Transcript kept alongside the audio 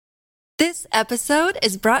This episode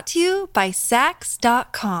is brought to you by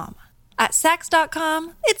Sax.com. At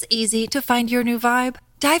Sax.com, it's easy to find your new vibe.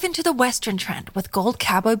 Dive into the Western trend with gold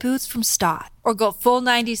cowboy boots from Stott, or go full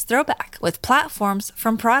 90s throwback with platforms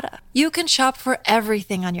from Prada. You can shop for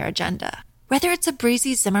everything on your agenda, whether it's a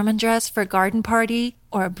breezy Zimmermann dress for a garden party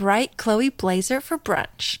or a bright Chloe blazer for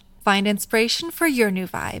brunch. Find inspiration for your new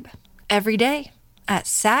vibe every day at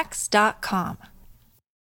Sax.com.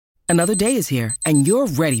 Another day is here, and you're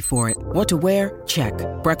ready for it. What to wear? Check.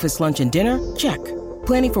 Breakfast, lunch, and dinner? Check.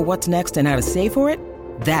 Planning for what's next and how to save for it?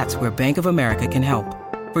 That's where Bank of America can help.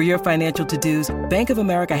 For your financial to-dos, Bank of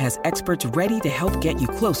America has experts ready to help get you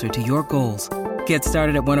closer to your goals. Get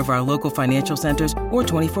started at one of our local financial centers or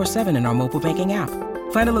 24/7 in our mobile banking app.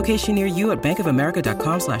 Find a location near you at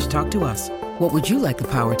bankofamerica.com/talktous. What would you like the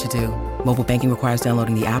power to do? Mobile banking requires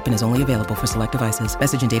downloading the app and is only available for select devices.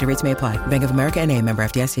 Message and data rates may apply. Bank of America N.A., member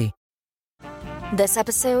FDIC. This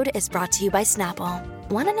episode is brought to you by Snapple.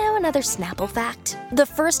 Want to know another Snapple fact? The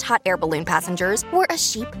first hot air balloon passengers were a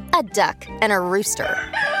sheep, a duck, and a rooster.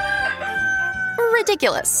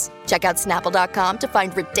 Ridiculous. Check out Snapple.com to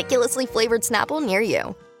find ridiculously flavored Snapple near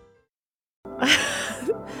you.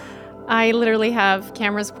 I literally have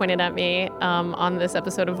cameras pointed at me on this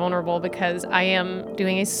episode of Vulnerable because I am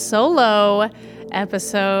doing a solo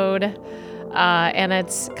episode, and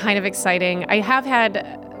it's kind of exciting. I have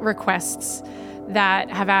had requests that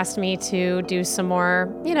have asked me to do some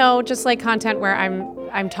more, just like content where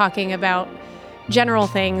I'm talking about general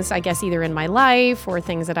things, I guess, either in my life or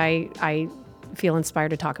things that I feel inspired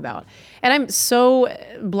to talk about. And I'm so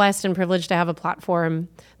blessed and privileged to have a platform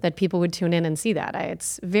that people would tune in and see that.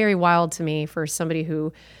 It's very wild to me for somebody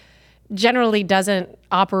who generally doesn't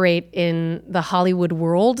operate in the Hollywood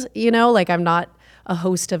world, like I'm not a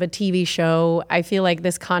host of a TV show. I feel like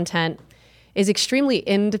this content is extremely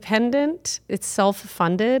independent. It's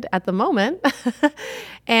self-funded at the moment.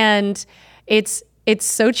 And it's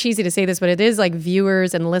so cheesy to say this, but it is like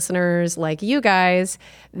viewers and listeners like you guys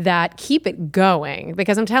that keep it going.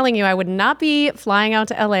 Because I'm telling you, I would not be flying out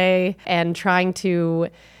to LA and trying to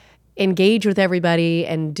engage with everybody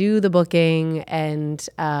and do the booking and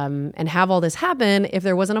have all this happen if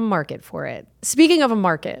there wasn't a market for it. Speaking of a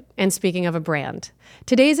market and speaking of a brand,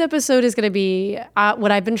 today's episode is going to be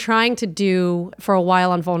what I've been trying to do for a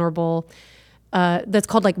while on Vulnerable, that's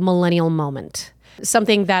called like millennial moment.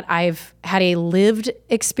 Something that I've had a lived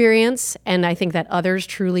experience and I think that others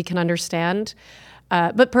truly can understand.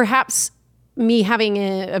 But perhaps me having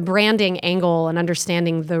a branding angle and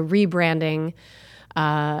understanding the rebranding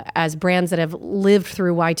as brands that have lived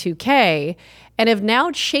through Y2K and have now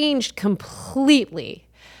changed completely.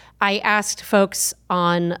 I asked folks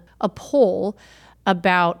on a poll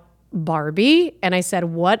about Barbie, and I said,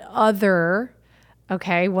 what other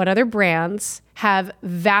brands have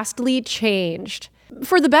vastly changed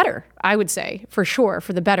for the better? I would say, for sure,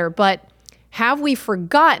 for the better. But have we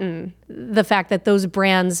forgotten the fact that those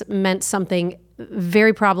brands meant something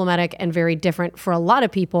very problematic and very different for a lot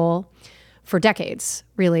of people for decades,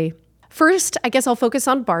 really? First, I guess I'll focus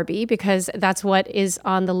on Barbie because that's what is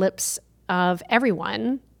on the lips of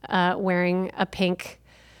everyone wearing a pink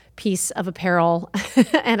piece of apparel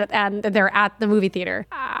and they're at the movie theater.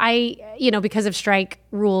 Because of strike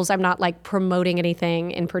rules, I'm not like promoting anything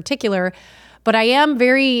in particular, but I am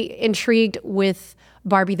very intrigued with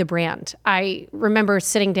Barbie the brand. I remember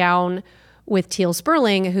sitting down with Teal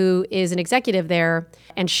Sperling, who is an executive there,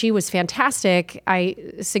 and she was fantastic. I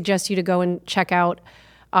suggest you to go and check out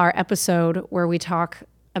our episode where we talk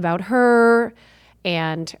about her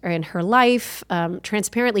and her life.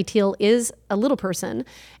 Transparently, Teal is a little person.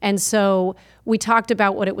 And so we talked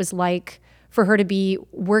about what it was like for her to be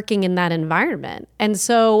working in that environment. And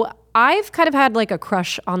so I've kind of had like a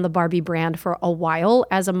crush on the Barbie brand for a while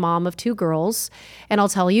as a mom of two girls. And I'll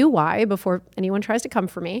tell you why before anyone tries to come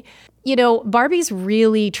for me. Barbie's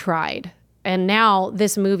really tried. And now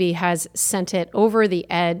this movie has sent it over the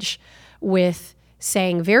edge with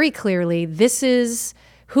saying very clearly, this is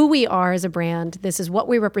who we are as a brand, this is what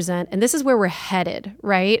we represent, and this is where we're headed,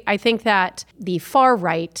 right? I think that the far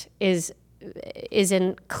right is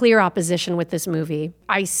in clear opposition with this movie.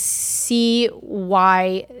 I see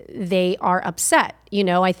why they are upset.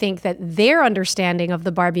 I think that their understanding of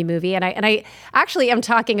the Barbie movie, and I actually am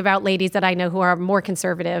talking about ladies that I know who are more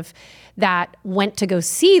conservative that went to go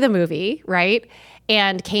see the movie, right?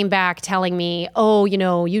 And came back telling me, oh,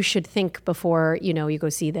 you should think before, you go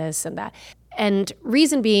see this and that. And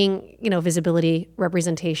reason being, visibility,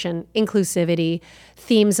 representation, inclusivity,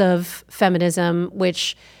 themes of feminism,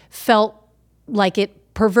 which felt like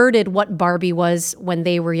it perverted what Barbie was when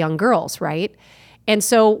they were young girls, right? And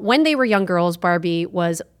so when they were young girls, Barbie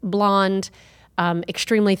was blonde,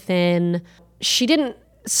 extremely thin. She didn't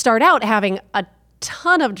start out having a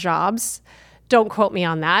ton of jobs. Don't quote me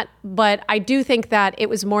on that. But I do think that it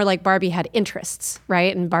was more like Barbie had interests,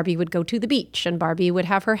 right? And Barbie would go to the beach, and Barbie would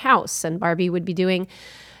have her house, and Barbie would be doing,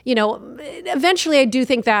 eventually I do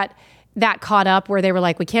think that caught up where they were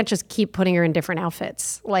like, we can't just keep putting her in different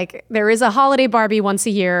outfits. Like, there is a holiday Barbie once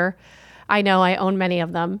a year. I know, I own many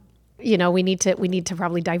of them. We need to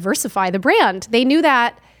probably diversify the brand. They knew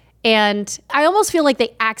that. And I almost feel like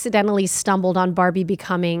they accidentally stumbled on Barbie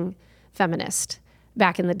becoming feminist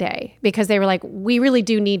back in the day, because they were like, we really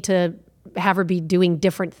do need to have her be doing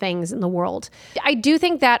different things in the world. I do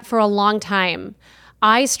think that for a long time,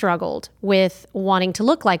 I struggled with wanting to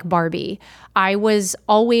look like Barbie. I was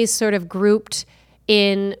always sort of grouped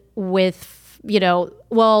in with,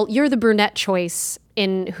 well, you're the brunette choice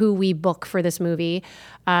in who we book for this movie.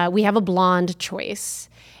 We have a blonde choice.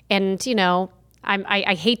 And,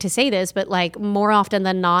 I hate to say this, but like more often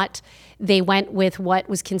than not, they went with what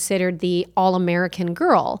was considered the all-American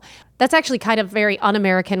girl. That's actually kind of very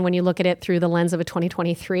un-American when you look at it through the lens of a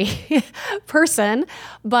 2023 person,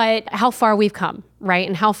 but how far we've come, right?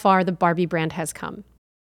 And how far the Barbie brand has come.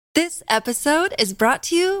 This episode is brought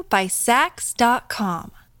to you by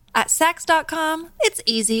Saks.com. At Saks.com, it's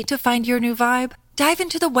easy to find your new vibe. Dive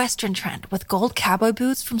into the Western trend with gold cowboy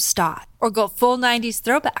boots from Stott, or go full 90s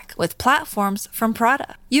throwback with platforms from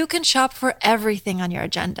Prada. You can shop for everything on your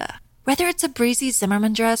agenda, whether it's a breezy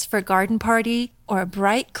Zimmermann dress for a garden party or a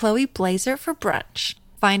bright Chloe blazer for brunch.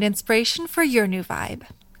 Find inspiration for your new vibe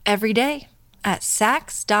every day at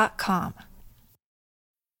Saks.com.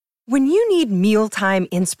 When you need mealtime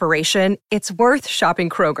inspiration, it's worth shopping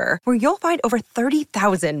Kroger, where you'll find over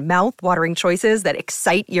 30,000 mouth-watering choices that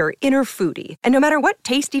excite your inner foodie. And no matter what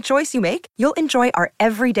tasty choice you make, you'll enjoy our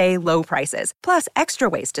everyday low prices, plus extra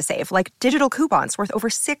ways to save, like digital coupons worth over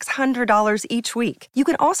 $600 each week. You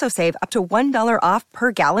can also save up to $1 off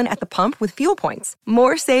per gallon at the pump with fuel points.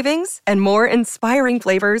 More savings and more inspiring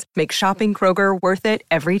flavors make shopping Kroger worth it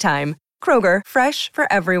every time. Kroger, fresh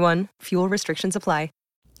for everyone. Fuel restrictions apply.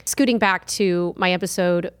 Scooting back to my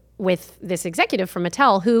episode with this executive from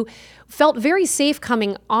Mattel who felt very safe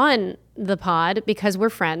coming on the pod because we're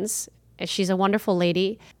friends. She's a wonderful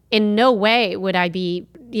lady. In no way would I be,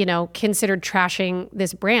 considered trashing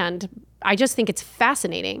this brand. I just think it's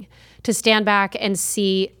fascinating to stand back and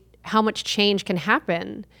see how much change can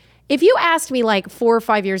happen. If you asked me like 4 or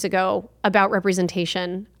 5 years ago about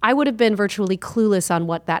representation, I would have been virtually clueless on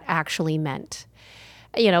what that actually meant.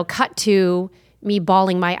 Cut to me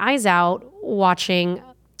bawling my eyes out watching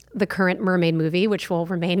the current mermaid movie, which will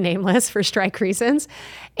remain nameless for strike reasons.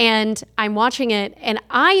 And I'm watching it and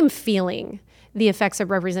I am feeling the effects of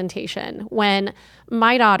representation when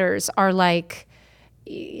my daughters are like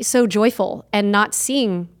so joyful and not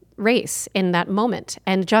seeing race in that moment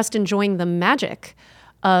and just enjoying the magic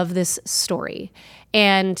of this story.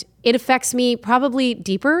 And it affects me probably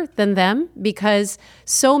deeper than them because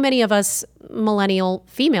so many of us millennial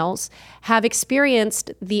females have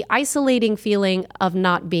experienced the isolating feeling of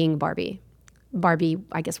not being Barbie. Barbie,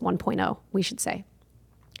 I guess 1.0, we should say.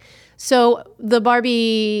 So the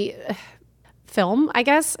Barbie film, I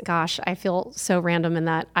guess, gosh, I feel so random in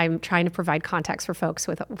that I'm trying to provide context for folks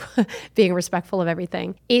with being respectful of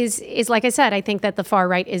everything, is like I said, I think that the far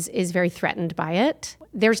right is very threatened by it.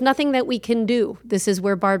 There's nothing that we can do. This is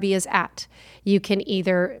where Barbie is at. You can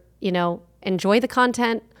either, enjoy the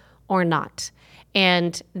content or not.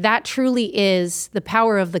 And that truly is the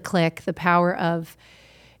power of the click, the power of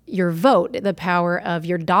your vote, the power of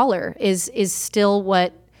your dollar is still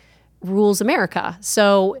what rules America.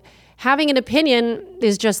 So having an opinion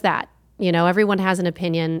is just that. Everyone has an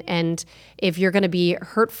opinion. And if you're going to be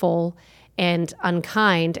hurtful and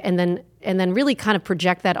unkind and then really kind of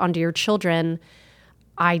project that onto your children,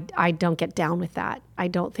 I don't get down with that. I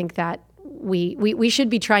don't think that we should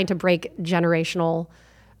be trying to break generational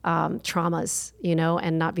traumas,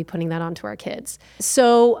 and not be putting that onto our kids.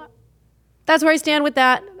 So that's where I stand with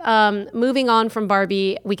that. Moving on from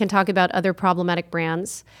Barbie, we can talk about other problematic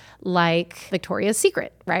brands like Victoria's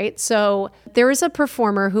Secret, right? So there is a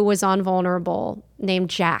performer who was on Vulnerable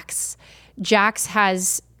named Jax. Jax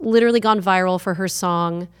has literally gone viral for her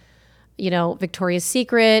song, Victoria's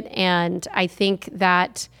Secret. And I think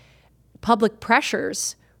that public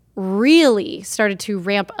pressures really started to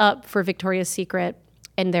ramp up for Victoria's Secret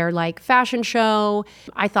and their fashion show.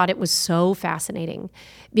 I thought it was so fascinating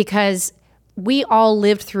because we all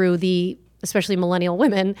lived through especially millennial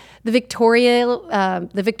women, the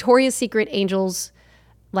Victoria's Secret Angels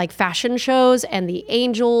fashion shows and the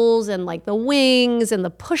angels and the wings and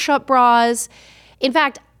the push-up bras. In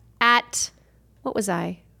fact, what was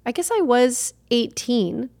I? I guess I was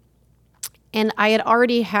 18, and I had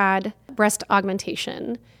already had breast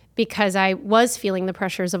augmentation because I was feeling the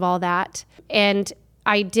pressures of all that. And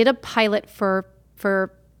I did a pilot for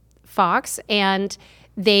Fox, and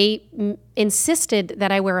they insisted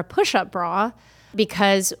that I wear a push-up bra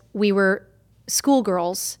because we were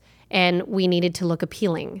schoolgirls and we needed to look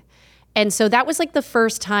appealing. And so that was like the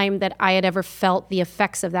first time that I had ever felt the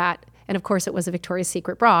effects of that. And of course it was a Victoria's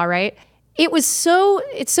Secret bra, right? It's so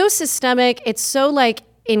systemic. It's so like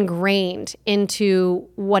ingrained into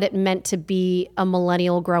what it meant to be a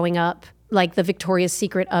millennial growing up, like the Victoria's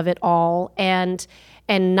Secret of it all, and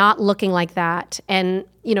not looking like that, and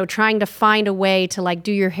trying to find a way to like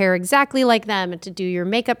do your hair exactly like them and to do your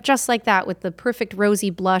makeup just like that with the perfect rosy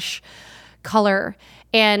blush color.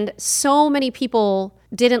 And so many people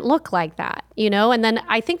didn't look like that, And then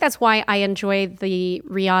I think that's why I enjoyed the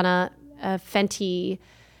Rihanna Fenty,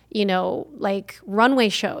 like runway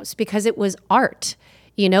shows, because it was art.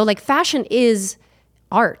 Like fashion is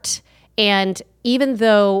art. And even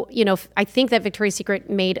though, I think that Victoria's Secret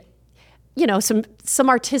made, some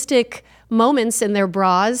artistic moments in their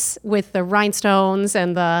bras with the rhinestones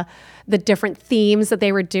and the different themes that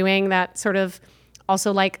they were doing that sort of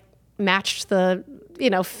also like matched the,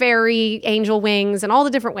 fairy angel wings and all the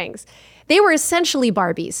different wings. They were essentially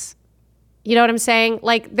Barbies. You know what I'm saying?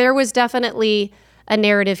 Like there was definitely a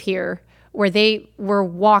narrative here where they were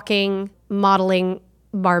walking, modeling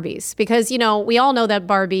Barbies, because, we all know that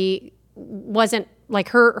Barbie wasn't like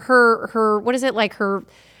her, what is it? Like her,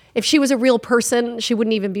 if she was a real person, she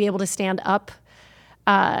wouldn't even be able to stand up.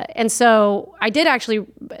 And so I did actually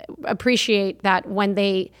appreciate that when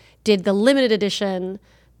they did the limited edition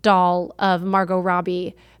doll of Margot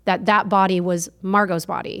Robbie, that body was Margot's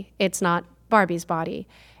body. It's not Barbie's body.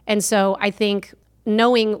 And so I think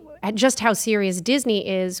knowing just how serious Disney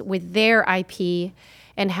is with their IP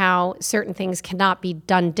and how certain things cannot be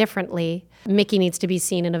done differently, Mickey needs to be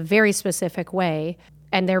seen in a very specific way.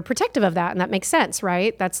 And they're protective of that. And that makes sense,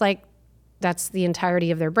 right? That's the entirety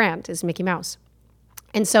of their brand is Mickey Mouse.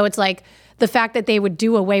 And so it's like the fact that they would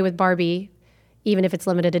do away with Barbie, even if it's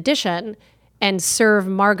limited edition, and serve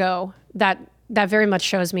Margot, that very much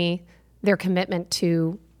shows me their commitment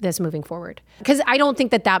to this moving forward. Because I don't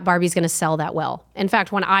think that Barbie's going to sell that well. In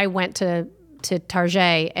fact, when I went to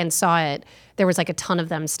Target and saw it, there was like a ton of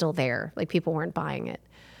them still there. Like people weren't buying it.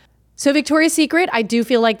 So Victoria's Secret, I do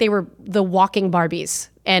feel like they were the walking Barbies.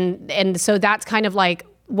 And so that's kind of like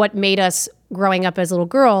what made us growing up as little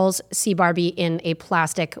girls see Barbie in a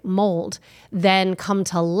plastic mold, then come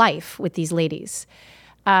to life with these ladies.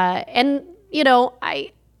 And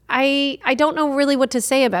I don't know really what to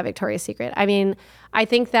say about Victoria's Secret. I mean, I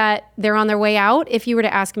think that they're on their way out, if you were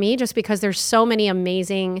to ask me, just because there's so many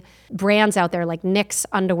amazing brands out there. Like NYX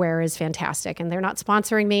underwear is fantastic, and they're not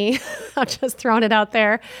sponsoring me. I'm just throwing it out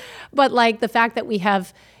there. But like the fact that we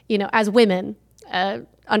have, as women,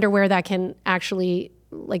 underwear that can actually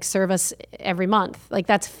like serve us every month, like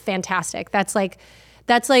that's fantastic. That's like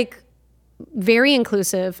very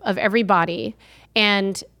inclusive of every body,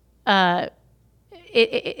 and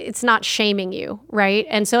it's not shaming you, right?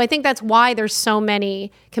 And so I think that's why there's so many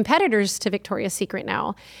competitors to Victoria's Secret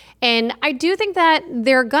now. And I do think that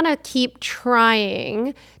they're gonna keep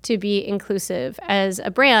trying to be inclusive as a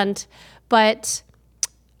brand, but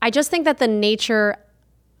I just think that the nature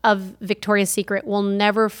of Victoria's Secret will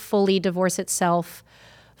never fully divorce itself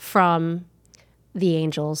from the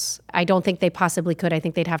Angels. I don't think they possibly could. I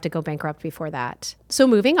think they'd have to go bankrupt before that. So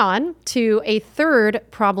moving on to a third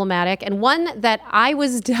problematic, and one that I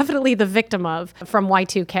was definitely the victim of from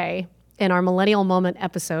Y2K in our Millennial Moment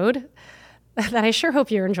episode, that I sure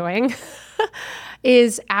hope you're enjoying,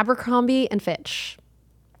 is Abercrombie and Fitch,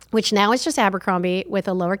 which now is just Abercrombie with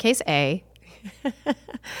a lowercase a,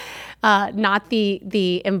 not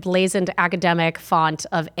the emblazoned academic font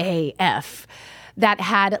of AF. That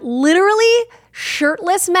had literally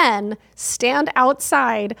shirtless men stand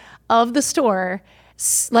outside of the store,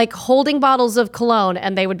 like holding bottles of cologne,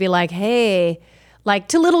 and they would be like, hey, like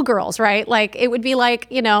to little girls, right? Like it would be like,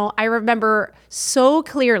 I remember so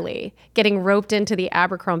clearly getting roped into the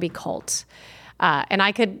Abercrombie cult. And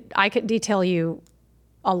I could detail you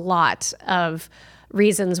a lot of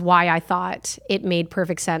reasons why I thought it made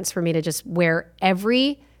perfect sense for me to just wear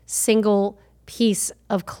every single piece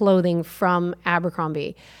of clothing from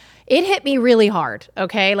Abercrombie. It hit me really hard.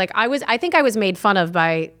 Okay. Like I think I was made fun of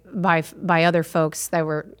by other folks that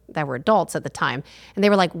were adults at the time. And they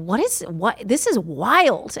were like, this is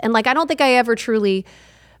wild. And like, I don't think I ever truly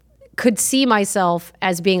could see myself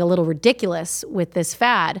as being a little ridiculous with this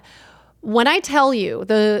fad. When I tell you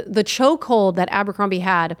the chokehold that Abercrombie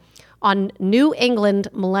had on New England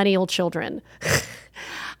millennial children,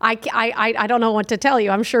 I don't know what to tell you.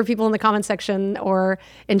 I'm sure people in the comment section or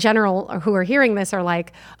in general who are hearing this are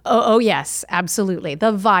like, oh yes, absolutely.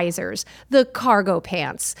 The visors, the cargo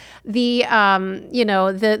pants, the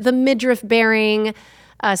the midriff bearing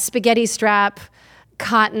spaghetti strap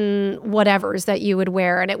cotton whatevers that you would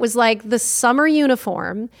wear. And it was like the summer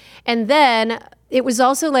uniform. And then it was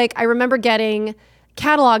also like, I remember getting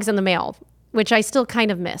catalogs in the mail, which I still kind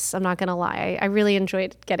of miss. I'm not going to lie. I really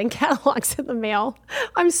enjoyed getting catalogs in the mail.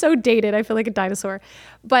 I'm so dated. I feel like a dinosaur.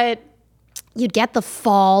 But you'd get the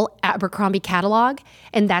fall Abercrombie catalog,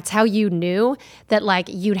 and that's how you knew that like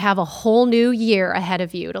you'd have a whole new year ahead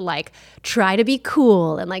of you to like try to be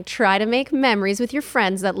cool and like try to make memories with your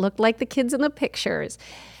friends that looked like the kids in the pictures.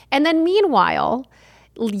 And then meanwhile,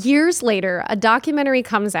 years later, a documentary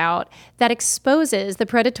comes out that exposes the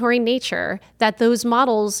predatory nature that those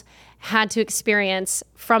models had to experience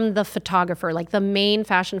from the photographer. Like the main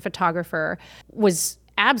fashion photographer was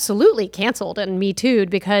absolutely canceled and Me Too'd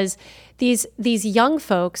because these young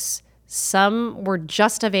folks, some were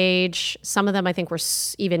just of age, some of them I think were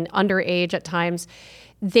even underage at times.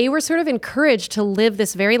 They were sort of encouraged to live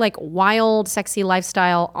this very like wild, sexy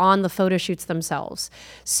lifestyle on the photo shoots themselves.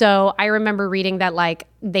 So I remember reading that like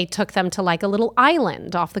they took them to like a little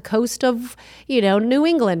island off the coast of, New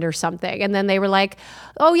England or something. And then they were like,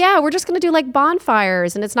 oh yeah, we're just going to do like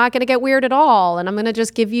bonfires and it's not going to get weird at all. And I'm going to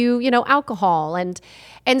just give you, alcohol.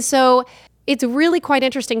 And so it's really quite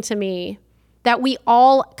interesting to me that we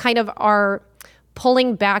all kind of are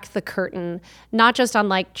pulling back the curtain, not just on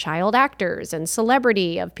like child actors and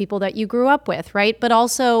celebrity of people that you grew up with, right? But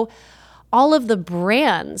also all of the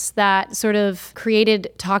brands that sort of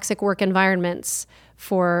created toxic work environments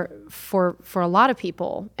for a lot of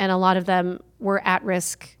people. And a lot of them were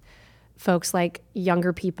at-risk folks like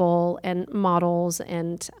younger people and models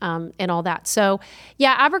and all that. So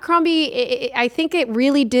yeah, Abercrombie, I think it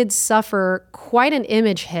really did suffer quite an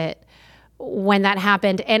image hit when that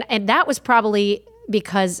happened. And that was probably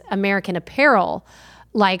because American Apparel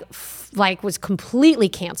was completely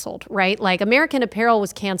canceled, right? Like American Apparel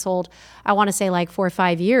was canceled, I want to say like 4 or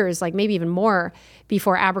 5 years, like maybe even more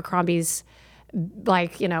before Abercrombie's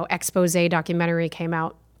expose documentary came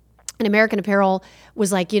out. And American Apparel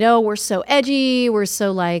was like, we're so edgy, we're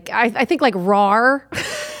so like, I think like RAR.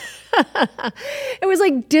 It was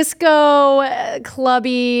like disco,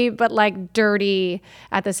 clubby, but like dirty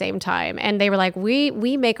at the same time. And they were like, we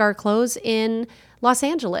make our clothes in Los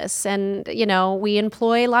Angeles, and we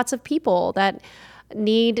employ lots of people that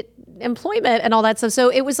need employment and all that stuff. So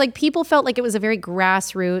it was like people felt like it was a very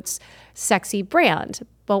grassroots, sexy brand.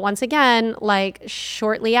 But once again, like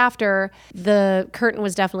shortly after, the curtain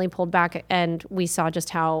was definitely pulled back, and we saw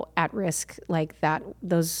just how at risk like that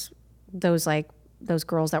those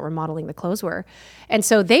girls that were modeling the clothes were. And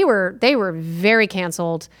so they were very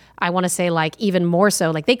canceled. I want to say like even more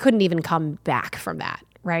so, like they couldn't even come back from that,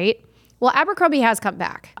 right? Well, Abercrombie has come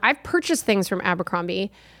back. I've purchased things from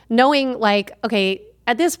Abercrombie knowing like, okay,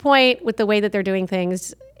 at this point with the way that they're doing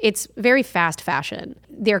things, it's very fast fashion.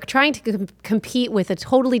 They're trying to compete with a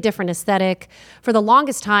totally different aesthetic. For the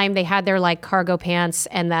longest time, they had their like cargo pants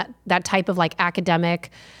and that type of like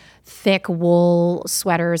academic thick wool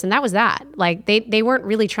sweaters. And that was that. Like they weren't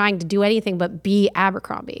really trying to do anything but be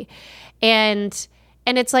Abercrombie. And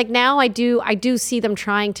it's like now I do see them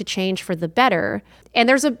trying to change for the better. And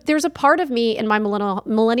there's a part of me in my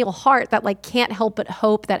millennial heart that like can't help but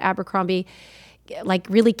hope that Abercrombie like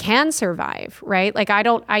really can survive, right? Like I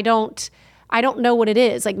don't know what it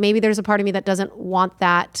is. Like maybe there's a part of me that doesn't want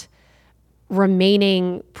that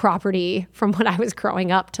remaining property from when I was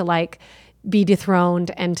growing up to like be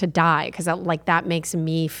dethroned and to die, because that makes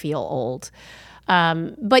me feel old.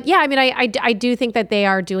 But yeah, I mean, I do think that they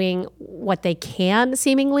are doing what they can,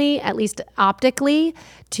 seemingly, at least optically,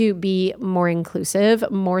 to be more inclusive,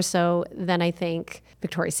 more so than I think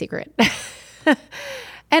Victoria's Secret.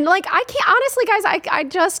 And like, I can't, honestly,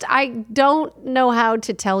 guys, I don't know how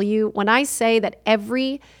to tell you when I say that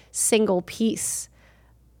every single piece,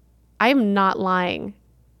 I am not lying.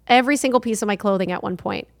 Every single piece of my clothing at one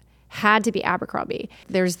point had to be Abercrombie.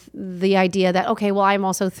 There's the idea that, okay, well, I'm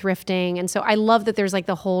also thrifting. And so I love that there's like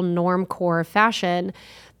the whole norm core fashion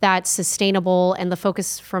that's sustainable. And the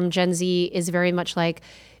focus from Gen Z is very much like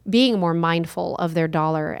being more mindful of their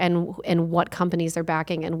dollar and what companies they're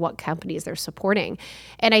backing and what companies they're supporting.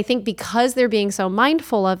 And I think because they're being so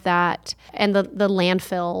mindful of that and the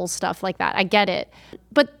landfill stuff like that, I get it.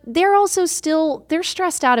 But they're also they're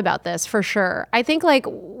stressed out about this for sure. I think like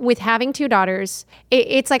with having two daughters,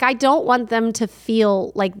 it's like I don't want them to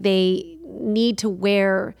feel like they need to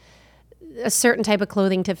wear a certain type of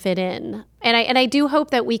clothing to fit in. And I do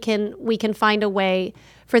hope that we can find a way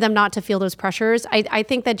for them not to feel those pressures. I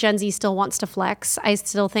think that Gen Z still wants to flex. I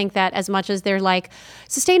still think that as much as they're like,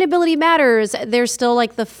 sustainability matters, they're still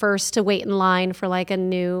like the first to wait in line for like a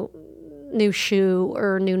new shoe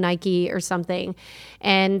or new Nike or something.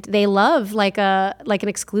 And they love like an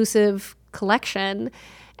exclusive collection.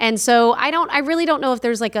 And so I really don't know if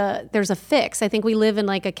there's a fix. I think we live in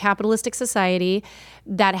like a capitalistic society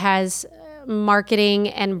that has marketing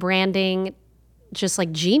and branding just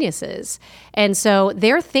like geniuses. And so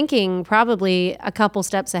they're thinking probably a couple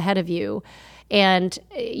steps ahead of you. And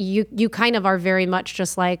you kind of are very much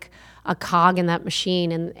just like a cog in that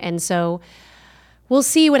machine. And so we'll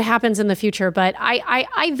see what happens in the future. But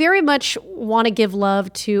I very much want to give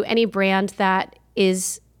love to any brand that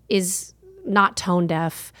is not tone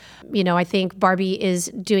deaf. I think Barbie is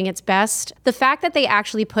doing its best. The fact that they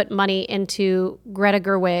actually put money into Greta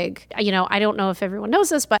Gerwig, I don't know if everyone knows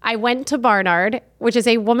this, but I went to Barnard, which is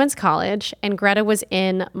a women's college, and Greta was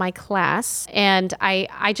in my class. And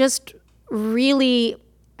I just really,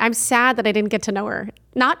 I'm sad that I didn't get to know her.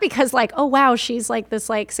 Not because like, oh wow, she's like this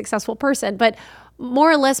like successful person, but more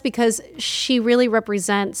or less because she really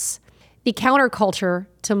represents the counterculture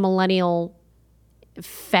to millennial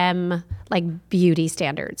femme like beauty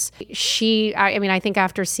standards. I think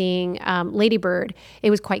after seeing Lady Bird, it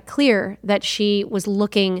was quite clear that she was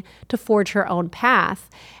looking to forge her own path.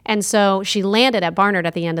 And so she landed at Barnard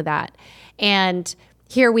at the end of that. And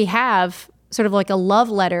here we have sort of like a love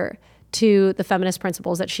letter to the feminist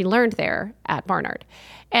principles that she learned there at Barnard.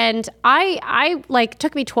 And I like,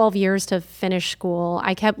 took me 12 years to finish school.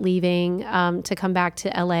 I kept leaving to come back to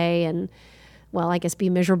LA and, well, I guess be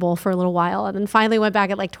miserable for a little while. And then finally went back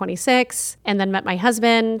at like 26 and then met my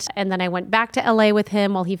husband. And then I went back to LA with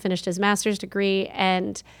him while he finished his master's degree.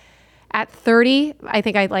 And at 30, I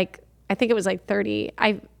think it was like 30.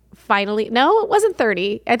 No, it wasn't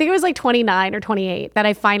 30. I think it was like 29 or 28 that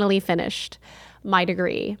I finally finished my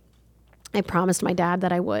degree. I promised my dad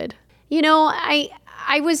that I would.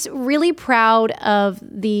 I was really proud of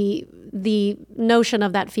the notion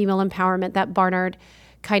of that female empowerment that Barnard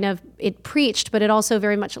kind of, it preached, but it also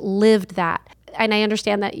very much lived that. And I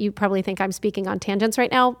understand that you probably think I'm speaking on tangents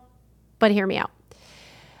right now, but hear me out.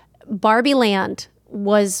 Barbie Land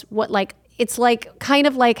was it's like kind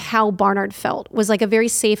of like how Barnard felt, was like a very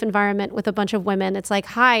safe environment with a bunch of women. It's like,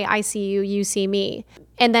 hi, I see you, you see me.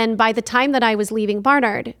 And then by the time that I was leaving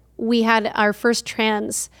Barnard, we had our first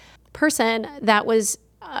trans person that was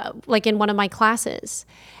like in one of my classes.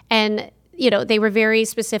 And, they were very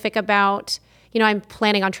specific about, I'm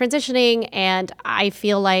planning on transitioning and I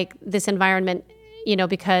feel like this environment,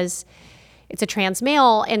 because it's a trans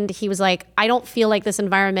male. And he was like, I don't feel like this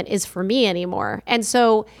environment is for me anymore. And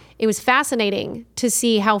so it was fascinating to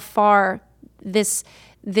see how far this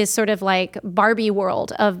sort of like Barbie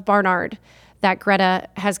world of Barnard that Greta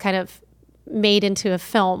has kind of made into a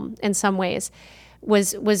film in some ways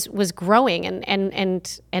was growing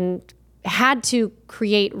and had to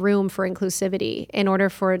create room for inclusivity in order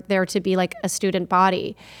for there to be like a student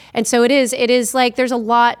body. And so it is like there's a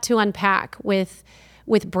lot to unpack with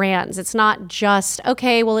brands. It's not just,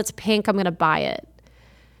 okay, well, it's pink, I'm going to buy it.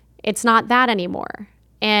 It's not that anymore.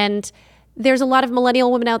 And there's a lot of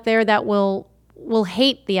millennial women out there that will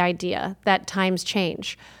hate the idea that times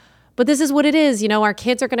change. But this is what it is. Our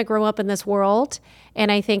kids are going to grow up in this world. And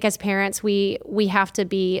I think as parents, we have to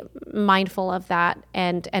be mindful of that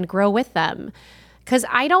and grow with them. Because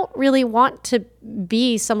I don't really want to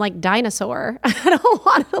be some like dinosaur. I don't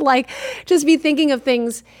want to like just be thinking of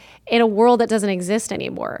things in a world that doesn't exist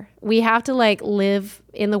anymore. We have to like live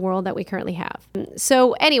in the world that we currently have.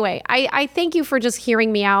 So anyway, I thank you for just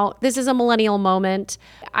hearing me out. This is a millennial moment.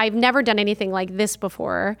 I've never done anything like this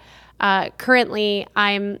before. Currently,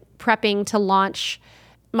 I'm prepping to launch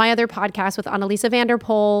my other podcast with Annalisa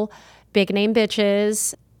Vanderpool, Big Name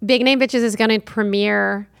Bitches. Big Name Bitches is going to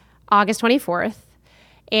premiere August 24th.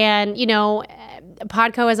 And,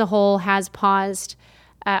 Podco as a whole has paused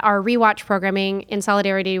our rewatch programming in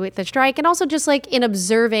solidarity with the strike and also just like in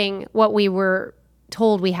observing what we were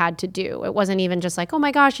told we had to do. It wasn't even just like, oh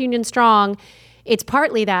my gosh, union strong. It's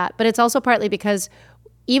partly that, but it's also partly because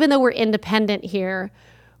even though we're independent here,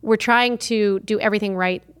 we're trying to do everything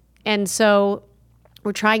right. And so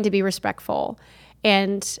we're trying to be respectful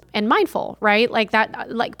and mindful, right? Like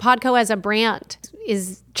that, like Podco as a brand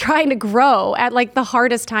is trying to grow at like the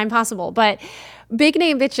hardest time possible. But Big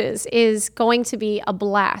Name Bitches is going to be a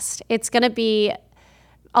blast. It's going to be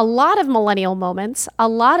a lot of millennial moments, a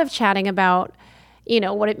lot of chatting about,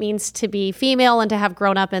 what it means to be female and to have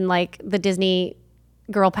grown up in like the Disney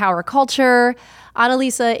girl power culture.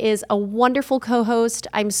 Annalisa is a wonderful co-host.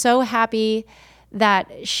 I'm so happy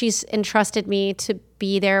that she's entrusted me to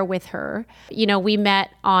be there with her. You know, we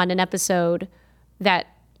met on an episode that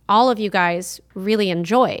all of you guys really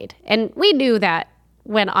enjoyed. And we knew that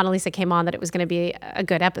when Annalisa came on that it was going to be a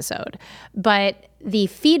good episode. But the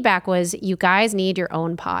feedback was, you guys need your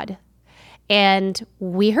own pod. And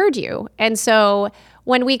we heard you. And so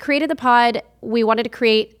when we created the pod, we wanted to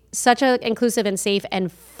create such an inclusive and safe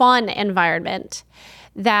and fun environment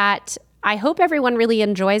that I hope everyone really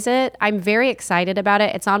enjoys it. I'm very excited about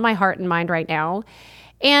it. It's on my heart and mind right now.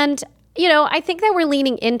 And, you know, I think that we're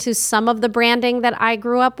leaning into some of the branding that I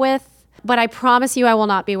grew up with, but I promise you I will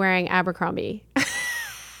not be wearing Abercrombie.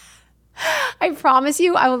 I promise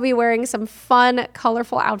you I will be wearing some fun,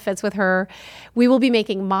 colorful outfits with her. We will be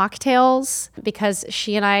making mocktails because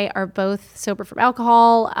she and I are both sober from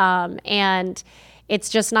alcohol, and it's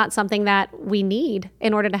just not something that we need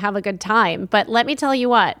in order to have a good time. But let me tell you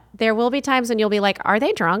what, there will be times when you'll be like, are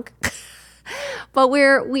they drunk? But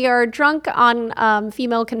we are drunk on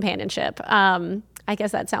female companionship. I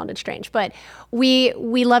guess that sounded strange, but we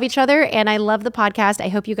love each other, and I love the podcast. I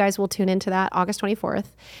hope you guys will tune into that August 24th.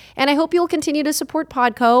 And I hope you'll continue to support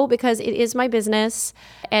Podco because it is my business.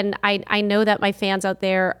 And I know that my fans out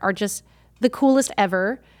there are just the coolest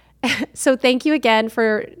ever. So thank you again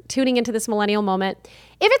for tuning into this millennial moment.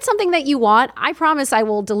 If it's something that you want, I promise I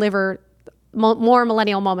will deliver more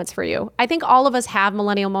millennial moments for you. I think all of us have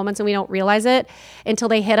millennial moments and we don't realize it until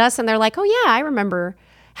they hit us and they're like, oh yeah, I remember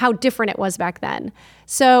how different it was back then.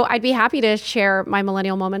 So I'd be happy to share my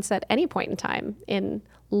millennial moments at any point in time in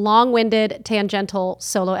long-winded, tangential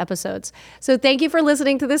solo episodes. So thank you for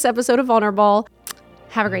listening to this episode of Vulnerable.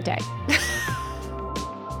 Have a great day.